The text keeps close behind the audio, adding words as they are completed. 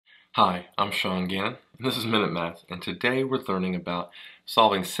Hi, I'm Sean Gannon, and this is Minute Math, and today we're learning about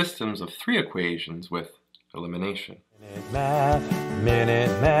solving systems of three equations with elimination.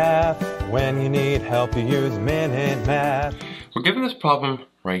 Minute Math, when you need help you use Minute Math. We're given this problem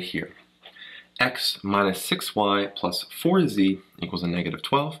right here. X minus 6y plus 4z equals a negative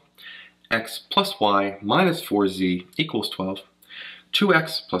 12. X plus y minus 4z equals 12.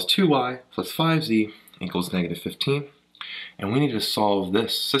 2x plus 2y plus 5z equals negative 15. And we need to solve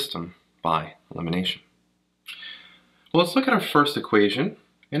this system by elimination. Well, let's look at our first equation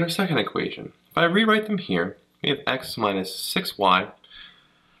and our second equation. If I rewrite them here, we have x minus 6y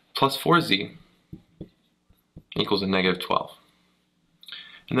plus 4z equals a negative 12.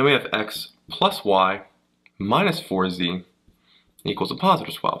 And then we have x plus y minus 4z equals a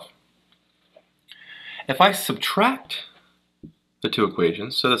positive 12. If I subtract the two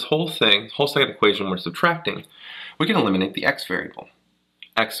equations, so this whole second equation we're subtracting, we can eliminate the x variable.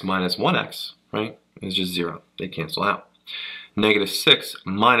 X minus 1x, right, is just 0. They cancel out. Negative 6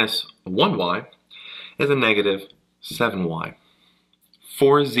 minus 1y is a negative 7y.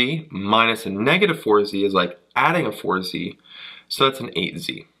 4z minus a negative 4z is like adding a 4z, so that's an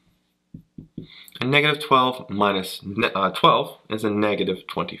 8z. And negative 12 minus 12 is a negative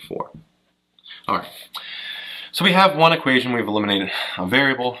 24. All right. So we have one equation, we've eliminated a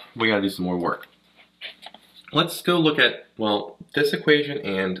variable, we gotta do some more work. Let's go look at, well, this equation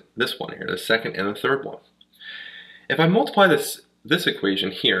and this one here, the second and the third one. If I multiply this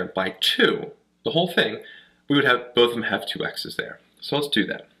equation here by 2, the whole thing, we would have both of them have 2 x's there. So let's do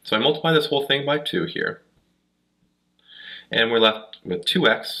that. So I multiply this whole thing by 2 here, and we're left with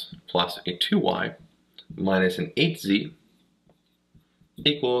 2x plus a 2y minus an 8z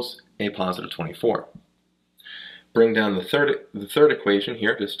equals a positive 24. Bring down the third equation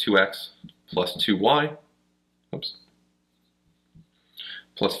here, just 2x plus 2y,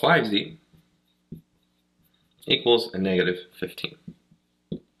 plus 5z equals a negative 15.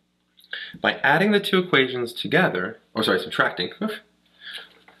 By adding the two equations together, or sorry, subtracting,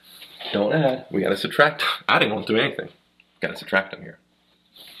 don't add, we gotta subtract. Adding won't do anything. Gotta subtract them here.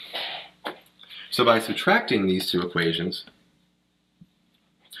 So by subtracting these two equations,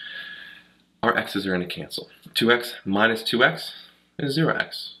 our x's are going to cancel. 2x minus 2x is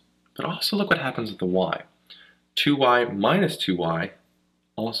 0x. But also look what happens with the y. 2y minus 2y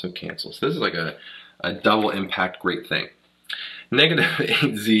also cancels. This is like a double impact great thing. Negative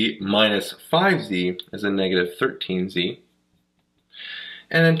 8z minus 5z is a negative 13z.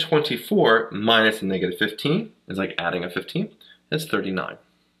 And then 24 minus a negative 15 is like adding a 15. It's 39.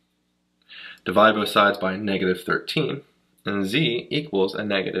 Divide both sides by negative 13, and z equals a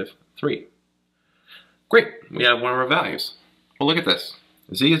negative 3. Great, we have one of our values. Well, look at this.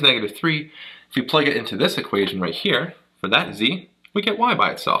 Z is negative 3. If we plug it into this equation right here, for that z, we get y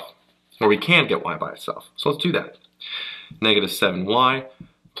by itself. Or we can get y by itself. So let's do that. Negative 7y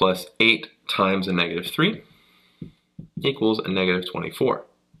plus 8 times a negative 3 equals a negative 24.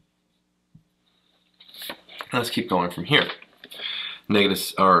 Let's keep going from here.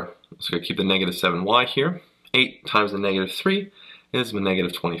 Let's keep the negative 7y here. 8 times the negative 3 is a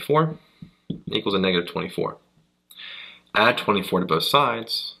negative 24. Equals a negative 24. Add 24 to both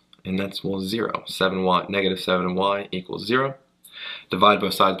sides, and that's, well, 0. Negative 7y equals 0. Divide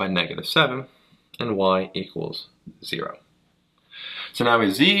both sides by negative 7, and y equals 0. So now we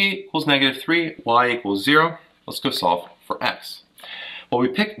have z equals negative 3, y equals 0. Let's go solve for x. Well, we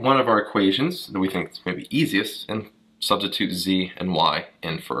pick one of our equations that we think is maybe easiest, and substitute z and y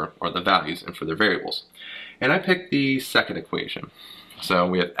in for, or the values, in for their variables. And I picked the second equation. So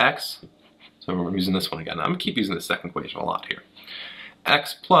we have x. So we're using this one again. I'm going to keep using the second equation a lot here.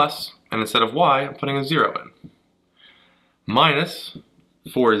 X plus, and instead of y, I'm putting a 0 in. Minus,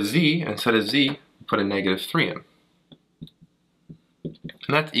 for z, instead of z, put a negative 3 in. And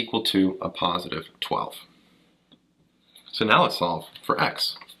that's equal to a positive 12. So now let's solve for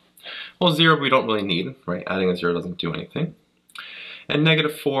x. Well, 0 we don't really need, right? Adding a 0 doesn't do anything. And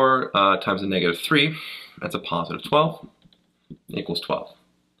negative 4 times a negative 3, that's a positive 12, equals 12.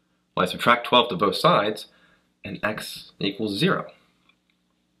 Well, I subtract 12 to both sides, and x equals 0.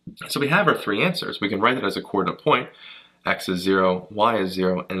 So we have our three answers. We can write it as a coordinate point. X is 0, y is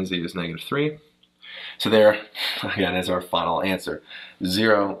 0, and z is negative 3. So there, again, is our final answer.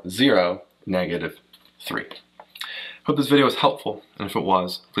 0, 0, negative 3. Hope this video was helpful, and if it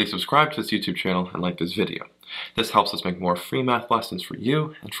was, please subscribe to this YouTube channel and like this video. This helps us make more free math lessons for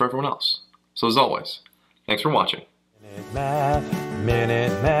you and for everyone else. So as always, thanks for watching.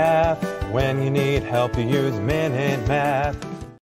 Minute Math, when you need help you use Minute Math.